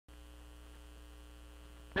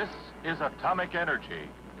This is atomic energy.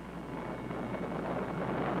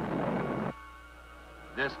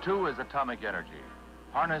 This, too, is atomic energy,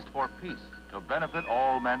 harnessed for peace to benefit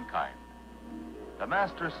all mankind. The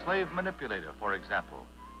master-slave manipulator, for example,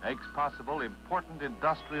 makes possible important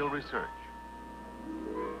industrial research.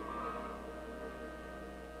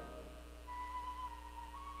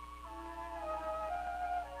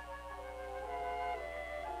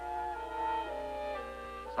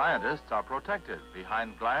 Scientists are protected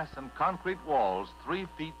behind glass and concrete walls 3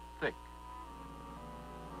 feet thick.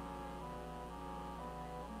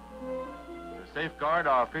 To safeguard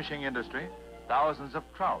our fishing industry, thousands of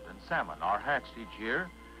trout and salmon are hatched each year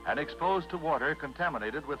and exposed to water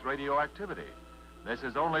contaminated with radioactivity. This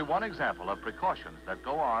is only one example of precautions that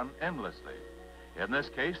go on endlessly. In this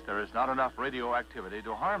case, there is not enough radioactivity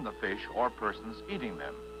to harm the fish or persons eating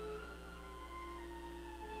them.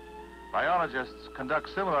 Biologists conduct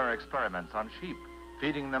similar experiments on sheep,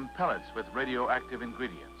 feeding them pellets with radioactive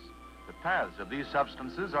ingredients. The paths of these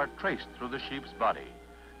substances are traced through the sheep's body.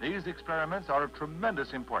 These experiments are of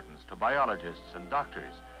tremendous importance to biologists and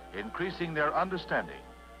doctors, increasing their understanding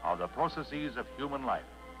of the processes of human life.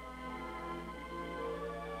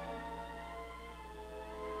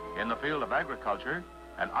 In the field of agriculture,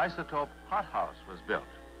 an isotope hothouse was built.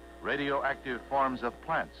 Radioactive forms of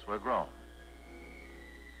plants were grown.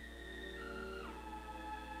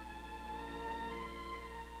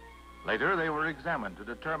 Later, they were examined to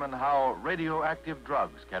determine how radioactive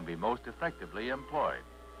drugs can be most effectively employed.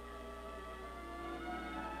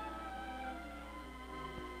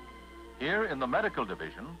 Here in the medical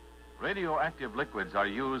division, radioactive liquids are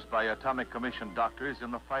used by atomic commission doctors in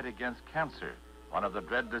the fight against cancer, one of the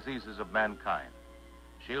dread diseases of mankind.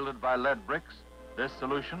 Shielded by lead bricks, this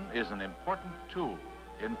solution is an important tool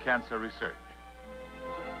in cancer research.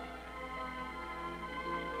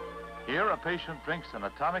 Here, a patient drinks an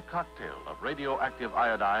atomic cocktail of radioactive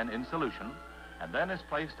iodine in solution and then is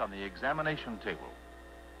placed on the examination table.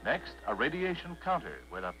 Next, a radiation counter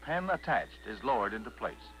with a pen attached is lowered into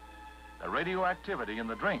place. The radioactivity in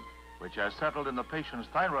the drink, which has settled in the patient's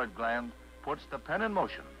thyroid gland, puts the pen in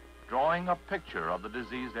motion, drawing a picture of the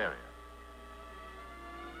diseased area.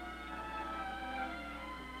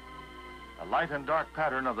 The light and dark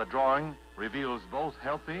pattern of the drawing reveals both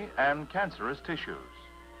healthy and cancerous tissues.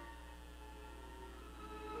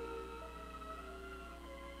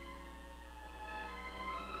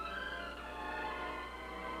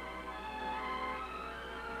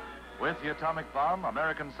 With the atomic bomb,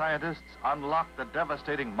 American scientists unlocked the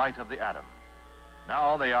devastating might of the atom.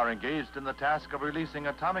 Now they are engaged in the task of releasing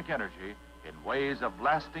atomic energy in ways of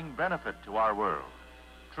lasting benefit to our world.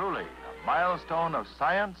 Truly, a milestone of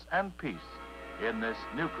science and peace in this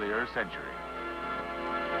nuclear century.